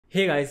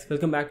Hey guys,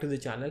 welcome back to the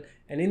channel,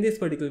 and in this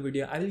particular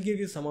video I will give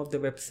you some of the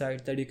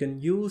websites that you can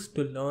use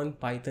to learn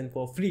Python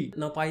for free.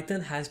 Now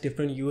Python has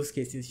different use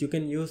cases. You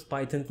can use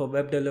Python for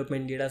web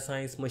development, data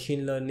science,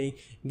 machine learning,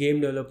 game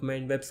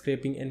development, web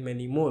scraping and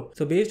many more.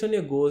 So based on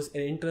your goals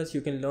and interests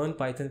you can learn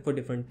Python for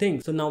different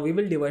things. So now we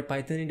will divide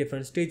Python in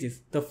different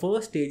stages. The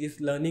first stage is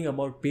learning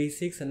about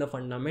basics and the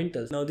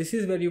fundamentals. Now this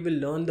is where you will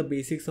learn the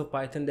basics of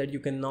Python that you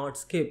cannot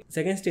skip.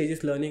 Second stage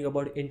is learning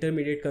about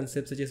intermediate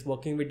concepts such as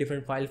working with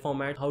different file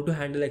formats, how to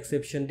handle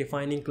exception,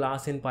 defining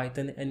class in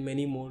Python and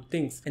many more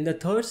things. And the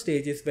third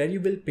stage is where you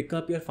will pick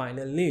up your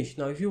final niche.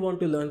 Now if you want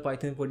to learn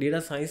Python for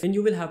data science, then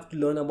you will have to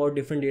learn about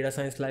different data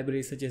science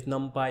libraries such as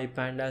NumPy,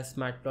 Pandas,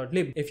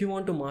 Matplotlib. If you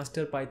want to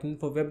master Python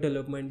for web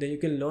development, then you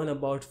can learn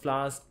about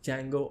Flask,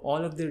 Django,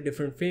 all of the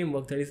different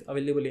frameworks that is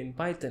available in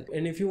Python.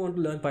 And if you want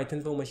to learn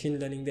Python for machine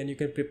learning, then you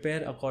can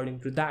prepare according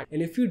to that.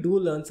 And if you do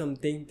learn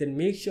something, then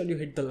make sure you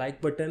hit the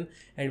like button.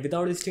 And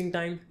without wasting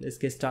time, let's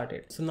get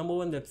started. So number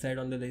one website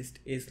on the list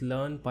is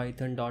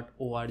learnpython.org.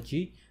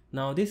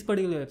 Now this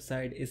particular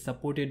website is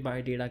supported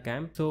by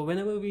DataCamp. So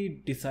whenever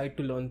we decide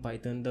to learn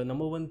Python, the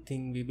number one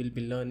thing we will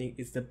be learning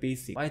is the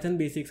basics. Python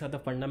basics are the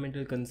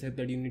fundamental concept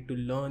that you need to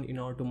learn in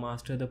order to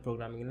master the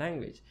programming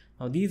language.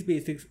 Now these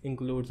basics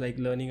includes like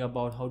learning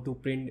about how to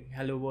print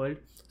hello world.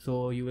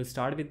 So you will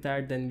start with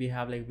that. Then we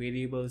have like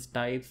variables,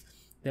 types,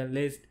 then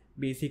list,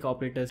 basic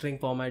operators, string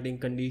formatting,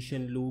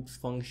 condition, loops,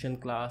 function,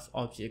 class,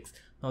 objects.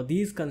 Now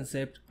these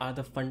concepts are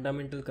the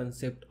fundamental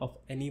concept of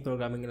any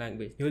programming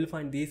language. You will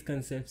find these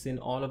concepts in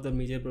all of the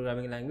major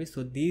programming languages,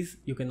 so these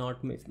you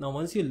cannot miss. Now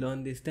once you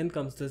learn this, then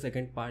comes the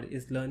second part,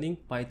 is learning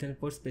Python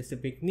for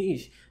specific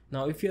niche.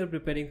 Now if you are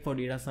preparing for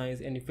data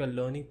science and if you are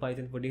learning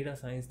Python for data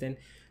science, then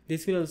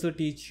this will also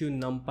teach you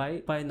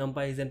NumPy.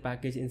 NumPy is a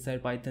package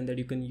inside Python that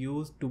you can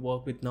use to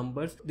work with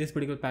numbers. This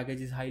particular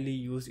package is highly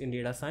used in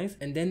data science.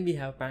 And then we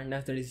have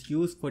Pandas that is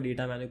used for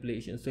data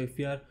manipulation. So if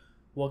you are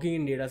working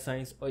in data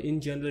science or in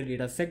general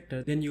data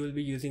sector, then you will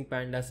be using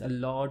Pandas a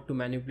lot to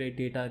manipulate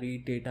data,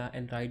 read data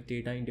and write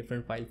data in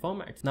different file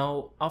formats.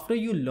 Now after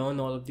you learn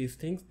all of these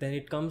things, then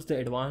it comes the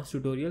advanced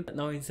tutorial.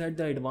 Now inside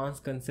the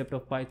advanced concept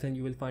of Python,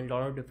 you will find a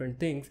lot of different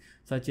things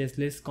such as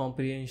list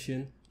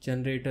comprehension,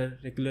 generator,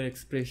 regular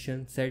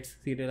expression, sets,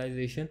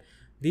 serialization.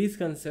 These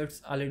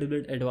concepts are a little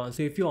bit advanced.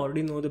 So if you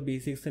already know the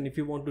basics and if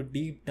you want to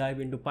deep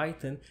dive into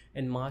Python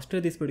and master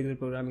this particular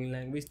programming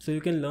language, so you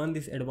can learn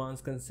this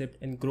advanced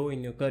concept and grow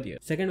in your career.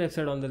 Second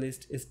website on the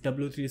list is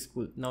W3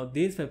 School. Now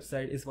this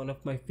website is one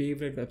of my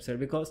favorite websites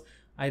because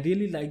I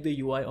really like the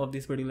UI of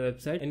this particular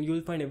website, and you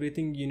will find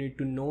everything you need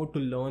to know to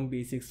learn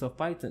basics of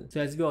Python. So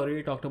as we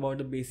already talked about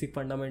the basic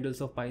fundamentals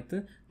of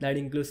Python, that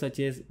includes such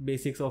as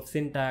basics of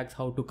syntax,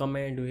 how to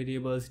comment,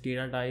 variables,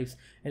 data types,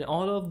 and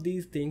all of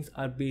these things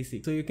are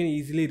basic. So you can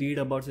easily read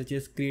about such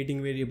as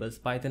creating variables.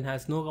 Python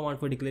has no command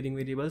for declaring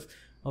variables.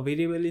 A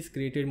variable is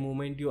created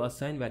moment you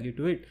assign value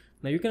to it.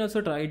 Now you can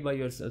also try it by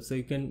yourself. So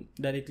you can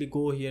directly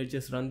go here,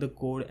 just run the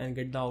code and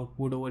get the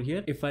output over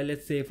here. If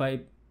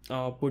I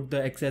put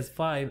the X as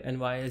 5 and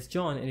Y as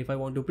John, and if I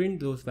want to print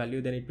those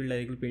values, then it will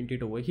directly print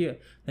it over here.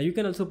 Now you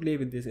can also play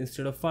with this.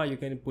 Instead of 5 you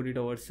can put it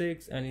over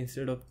 6, and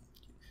instead of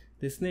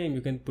this name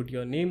you can put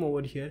your name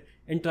over here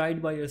and try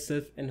it by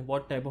yourself and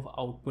what type of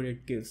output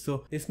it gives.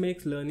 So this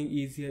makes learning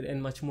easier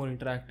and much more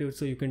interactive,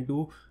 so you can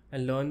do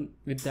and learn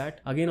with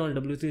that. Again, on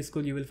W3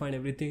 School you will find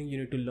everything you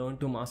need to learn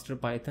to master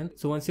Python.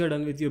 So once you are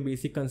done with your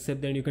basic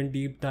concept, then you can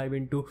deep dive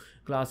into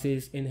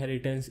classes,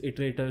 inheritance,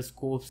 iterators,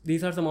 scopes.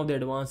 These are some of the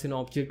advanced and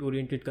object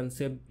oriented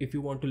concepts. If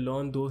you want to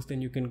learn those,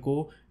 then you can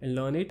go and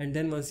learn it. And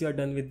then once you are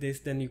done with this,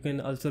 then you can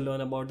also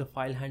learn about the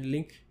file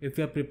handling. If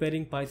you are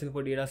preparing Python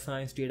for data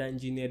science, data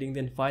engineering,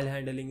 then file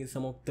handling is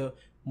some of the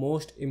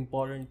most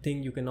important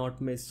thing you cannot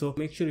miss. So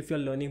make sure if you're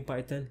learning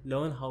Python,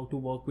 learn how to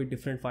work with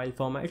different file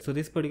formats. So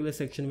this particular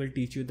section will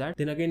teach you that.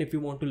 Then again, if you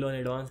want to learn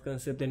advanced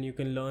concept, then you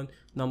can learn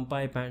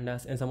NumPy,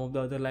 Pandas and some of the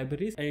other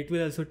libraries, and it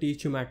will also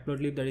teach you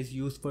Matplotlib that is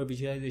used for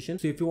visualization.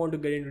 So if you want to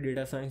get into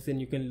data science,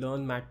 then you can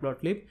learn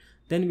Matplotlib.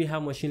 Then we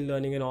have machine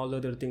learning and all the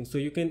other things. So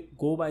you can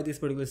go by this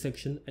particular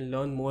section and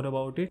learn more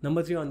about it.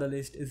 Number 3 on the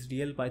list is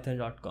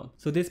realpython.com.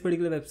 So this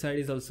particular website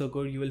is also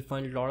good. You will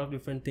find a lot of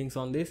different things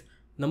on this.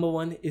 Number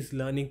 1 is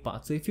learning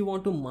path. So if you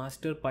want to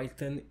master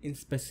Python in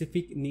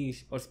specific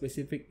niche or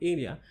specific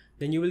area,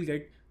 then you will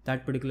get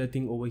that particular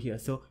thing over here.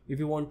 So if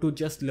you want to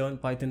just learn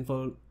Python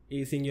for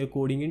acing your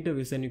coding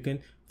interviews, then you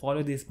can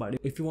follow this part.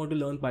 If you want to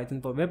learn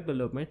Python for web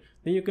development,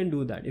 then you can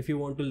do that. If you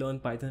want to learn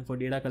Python for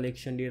data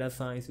collection, data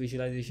science,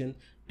 visualization,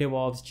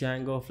 DevOps,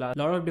 Django, Flask, a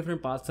lot of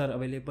different paths are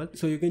available.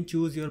 So you can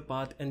choose your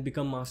path and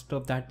become master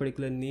of that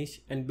particular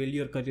niche and build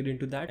your career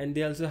into that. And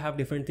they also have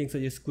different things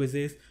such as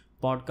quizzes,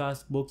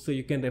 podcast, books, so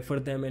you can refer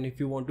them, and if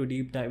you want to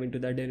deep dive into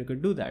that, then you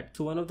can do that.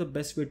 So one of the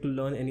best way to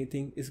learn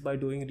anything is by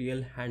doing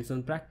real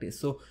hands-on practice.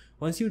 So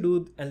once you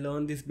do and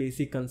learn this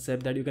basic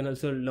concept that you can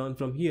also learn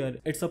from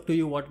here, it's up to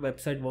you what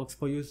website works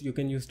for you. So you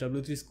can use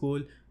W3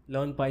 School,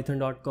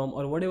 learnpython.com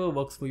or whatever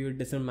works for you, it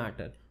doesn't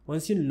matter.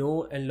 Once you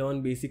know and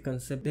learn basic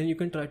concept, then you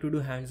can try to do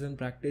hands-on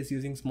practice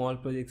using small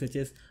projects such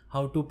as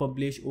how to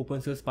publish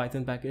open source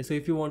Python package. So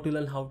if you want to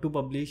learn how to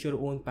publish your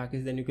own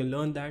package, then you can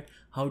learn that.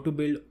 How to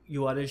build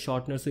URL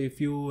shortener. So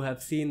if you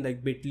have seen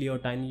like Bitly or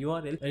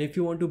TinyURL, and if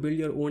you want to build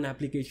your own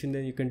application,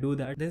 then you can do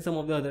that. Then some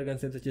of the other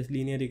concepts such as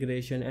linear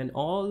regression and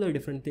all the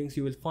different things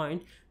you will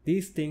find,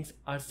 these things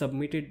are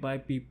submitted by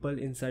people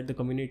inside the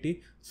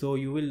community. So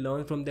you will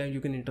learn from them, you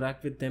can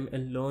interact with them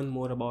and learn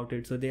more about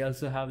it. So they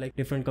also have like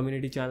different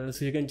community channels,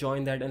 so you can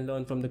join that and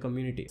learn from the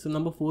community. So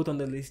number 4th on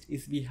the list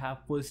is we have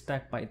Full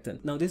Stack Python.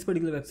 Now this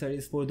particular website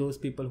is for those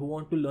people who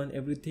want to learn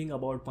everything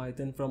about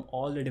Python from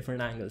all the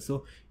different angles.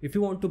 So if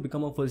you want to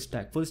become a full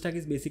stack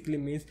is basically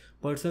means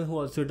person who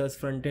also does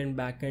front end,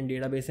 back end,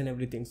 database and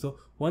everything. So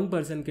one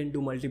person can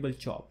do multiple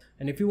jobs,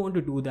 and if you want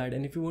to do that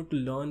and if you want to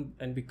learn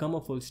and become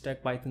a full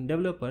stack Python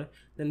developer,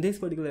 then this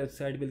particular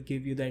website will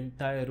give you the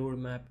entire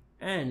roadmap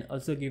and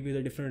also give you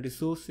the different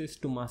resources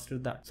to master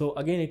that. So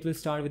again, it will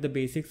start with the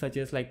basics such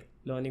as like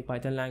learning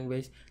Python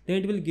language. Then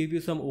it will give you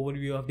some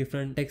overview of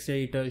different text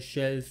editors,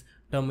 shells,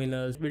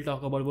 terminals. We'll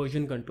talk about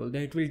version control.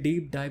 Then it will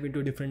deep dive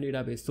into different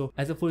database. So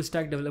as a full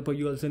stack developer,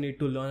 you also need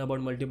to learn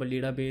about multiple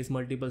database,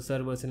 multiple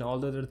servers and all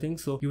the other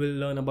things. So you will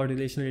learn about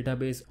relational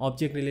database,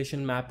 object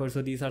relation mapper.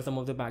 So these are some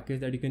of the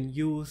packages that you can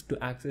use to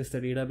access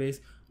the database,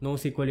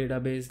 NoSQL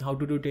database, how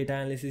to do data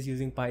analysis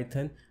using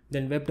Python.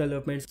 Then web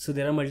development. So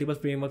there are multiple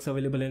frameworks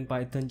available in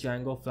Python,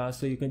 Django, Flask.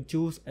 So you can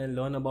choose and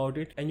learn about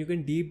it, and you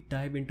can deep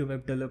dive into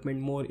web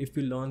development more if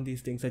you learn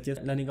these things, such as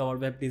learning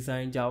about web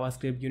design,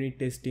 JavaScript, unit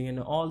testing and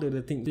all the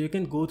other things. So you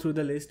can go through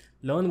the list,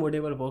 learn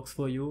whatever works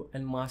for you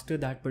and master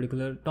that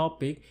particular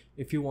topic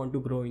if you want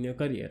to grow in your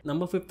career.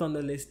 Number 5th on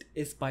the list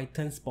is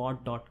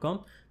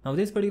pythonspot.com. Now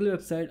this particular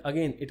website,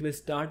 again, it will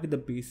start with the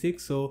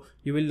basics. So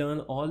you will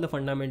learn all the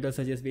fundamentals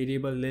such as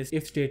variable list,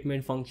 if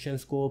statement, function,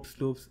 scopes,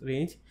 loops,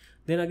 range.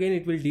 Then again,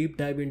 it will deep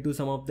dive into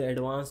some of the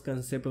advanced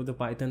concept of the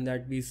Python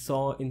that we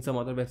saw in some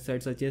other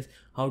websites, such as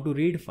how to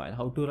read file,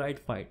 how to write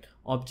file,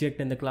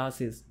 object and the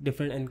classes,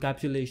 different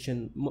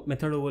encapsulation,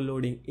 method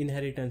overloading,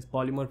 inheritance,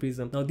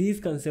 polymorphism. Now these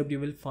concepts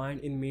you will find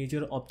in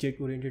major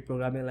object-oriented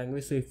programming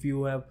language. So if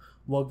you have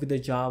worked with the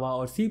Java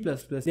or C++,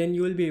 then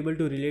you will be able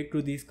to relate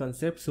to these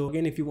concepts. So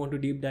again, if you want to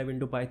deep dive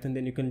into Python,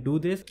 then you can do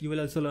this. You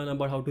will also learn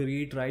about how to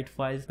read, write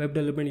files, web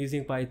development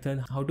using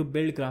Python, how to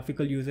build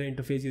graphical user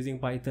interface using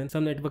Python,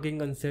 some networking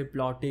concept,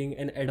 plotting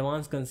and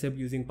advanced concept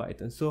using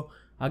Python. So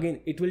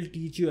again, it will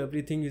teach you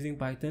everything using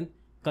Python.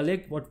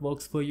 Collect what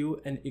works for you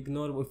and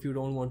ignore if you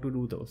don't want to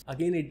do those.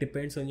 Again, it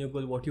depends on your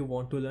goal, what you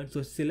want to learn.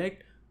 So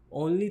select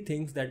only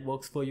things that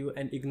works for you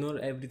and ignore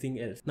everything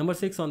else. Number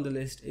 6 on the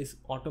list is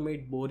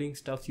automate boring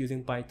stuff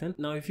using Python.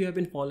 Now if you have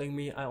been following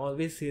me, I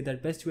always say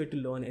that best way to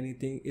learn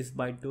anything is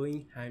by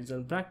doing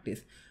hands-on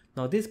practice.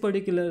 Now this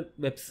particular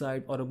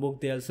website or a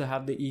book, they also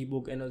have the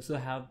ebook and also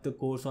have the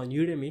course on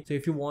Udemy. So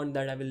if you want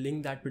that, I will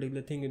link that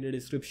particular thing in the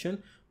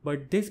description.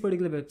 But this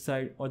particular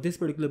website or this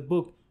particular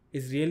book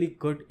is really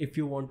good if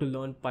you want to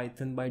learn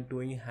Python by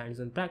doing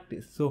hands-on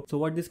practice. So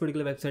what this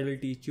particular website will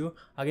teach you,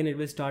 again, it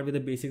will start with the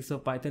basics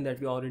of Python that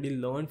we already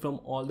learned from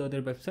all the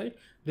other websites.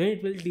 Then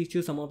it will teach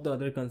you some of the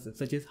other concepts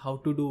such as how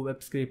to do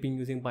web scraping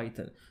using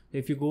Python.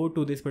 If you go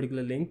to this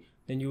particular link,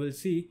 then you will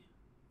see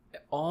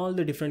all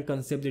the different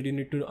concepts that you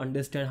need to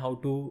understand how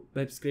to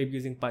web scrape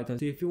using Python.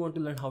 So if you want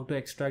to learn how to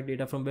extract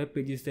data from web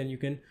pages, then you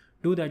can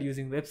do that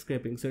using web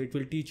scraping. So it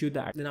will teach you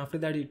that. Then after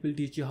that, it will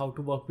teach you how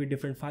to work with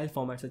different file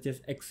formats such as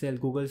Excel,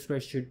 Google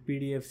Spreadsheet,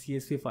 PDF,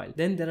 CSV file.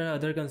 Then there are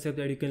other concepts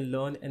that you can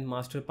learn and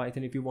master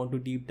Python if you want to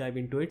deep dive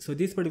into it. So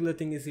this particular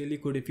thing is really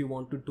good if you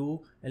want to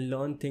do and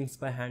learn things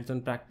by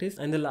hands-on practice.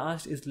 And the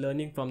last is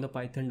learning from the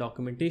Python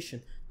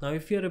documentation. Now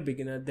if you're a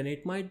beginner, then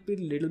it might be a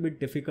little bit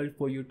difficult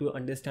for you to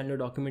understand your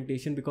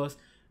documentation because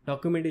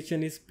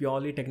documentation is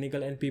purely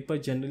technical and people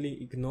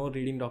generally ignore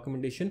reading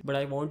documentation. But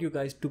I want you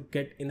guys to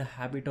get in the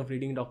habit of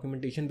reading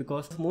documentation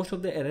because most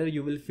of the error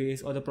you will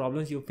face or the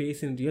problems you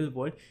face in real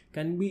world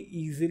can be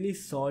easily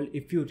solved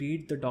if you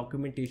read the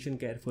documentation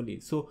carefully.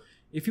 So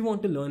if you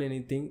want to learn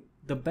anything,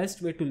 the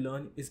best way to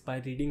learn is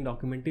by reading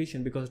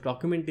documentation because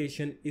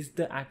documentation is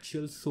the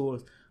actual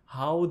source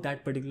how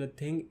that particular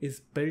thing is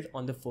built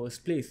on the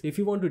first place. If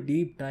you want to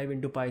deep dive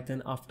into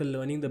Python after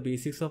learning the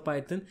basics of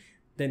Python,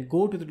 then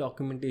go to the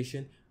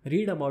documentation,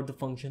 read about the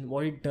function,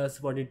 what it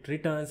does, what it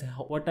returns,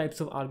 what types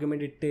of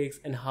argument it takes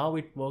and how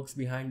it works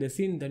behind the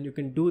scene. Then you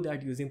can do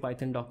that using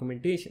Python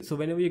documentation. So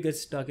whenever you get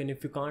stuck and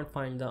if you can't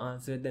find the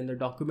answer, then the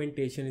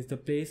documentation is the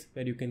place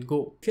where you can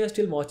go. If you are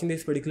still watching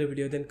this particular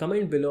video, then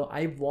comment below,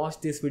 I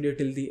watched this video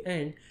till the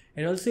end.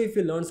 And also if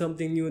you learned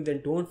something new,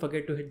 then don't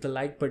forget to hit the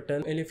like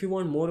button. And if you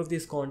want more of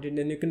this content,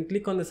 then you can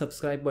click on the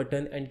subscribe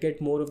button and get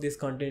more of this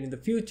content in the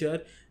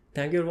future.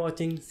 Thank you for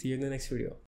watching. See you in the next video.